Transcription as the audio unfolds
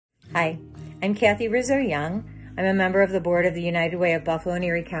Hi, I'm Kathleen Rizzo Young. I'm a member of the board of the United Way of Buffalo and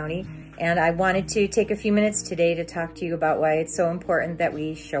Erie County, and I wanted to take a few minutes today to talk to you about why it's so important that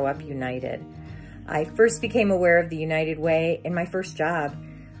we show up united. I first became aware of the United Way in my first job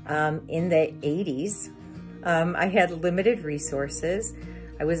in the 80s. I had limited resources.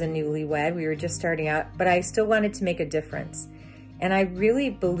 I was a newlywed, we were just starting out, but I still wanted to make a difference. And I really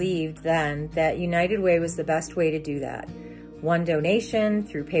believed then that United Way was the best way to do that. One donation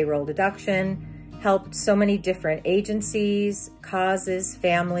through payroll deduction helped so many different agencies, causes,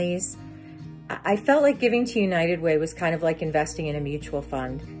 families. I felt like giving to United Way was kind of like investing in a mutual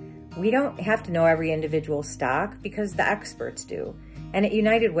fund. We don't have to know every individual stock because the experts do. And at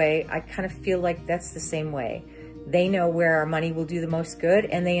United Way, I kind of feel like that's the same way. They know where our money will do the most good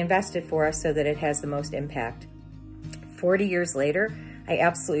and they invest it for us so that it has the most impact. 40 years later, I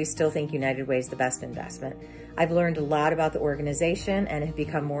absolutely still think United Way is the best investment. I've learned a lot about the organization and have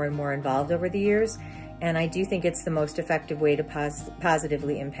become more and more involved over the years, and I do think it's the most effective way to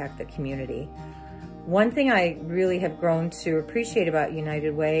positively impact the community. One thing I really have grown to appreciate about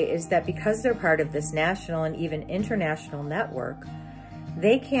United Way is that because they're part of this national and even international network,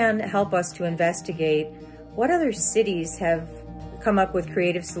 they can help us to investigate what other cities have come up with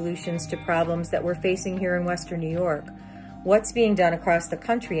creative solutions to problems that we're facing here in Western New York. What's being done across the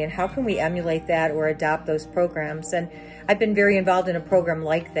country and how can we emulate that or adopt those programs? And I've been very involved in a program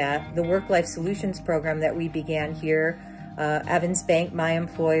like that, the Work-Life Solutions program that we began here, Evans Bank, my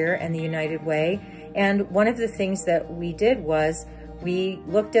employer, and the United Way. And one of the things that we did was we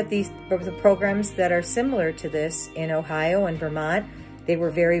looked at the programs that are similar to this in Ohio and Vermont. They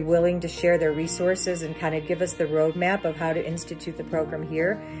were very willing to share their resources and kind of give us the roadmap of how to institute the program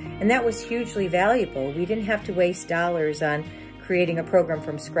here. And that was hugely valuable. We didn't have to waste dollars on creating a program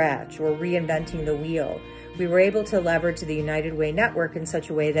from scratch or reinventing the wheel. We were able to leverage the United Way network in such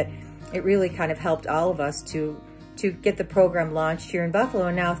a way that it really kind of helped all of us to get the program launched here in Buffalo.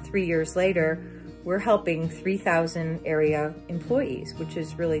 And now 3 years later, we're helping 3,000 area employees, which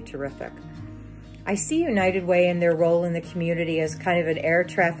is really terrific. I see United Way and their role in the community as kind of an air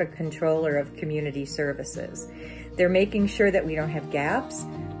traffic controller of community services. They're making sure that we don't have gaps,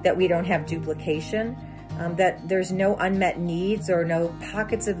 that we don't have duplication, that there's no unmet needs or no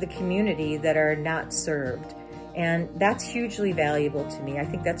pockets of the community that are not served. And that's hugely valuable to me. I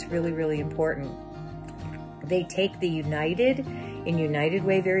think that's really, really important. They take the United in United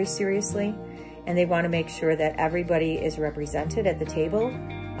Way very seriously, and they want to make sure that everybody is represented at the table.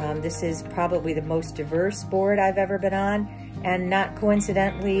 This is probably the most diverse board I've ever been on, and not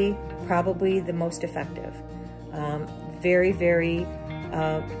coincidentally, probably the most effective. Very, very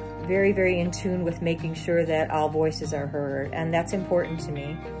in tune with making sure that all voices are heard, and that's important to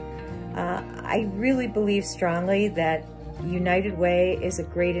me. I really believe strongly that United Way is a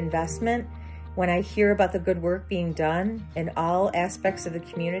great investment. When I hear about the good work being done in all aspects of the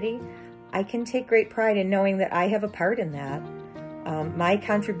community, I can take great pride in knowing that I have a part in that. My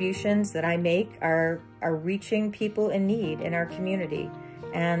contributions that I make are reaching people in need in our community.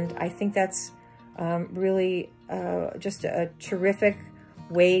 And I think that's really just a terrific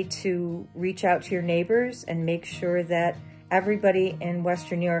way to reach out to your neighbors and make sure that everybody in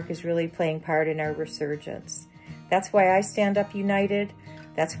Western New York is really playing part in our resurgence. That's why I stand up united.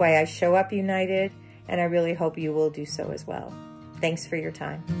 That's why I show up united. And I really hope you will do so as well. Thanks for your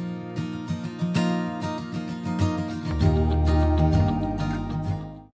time.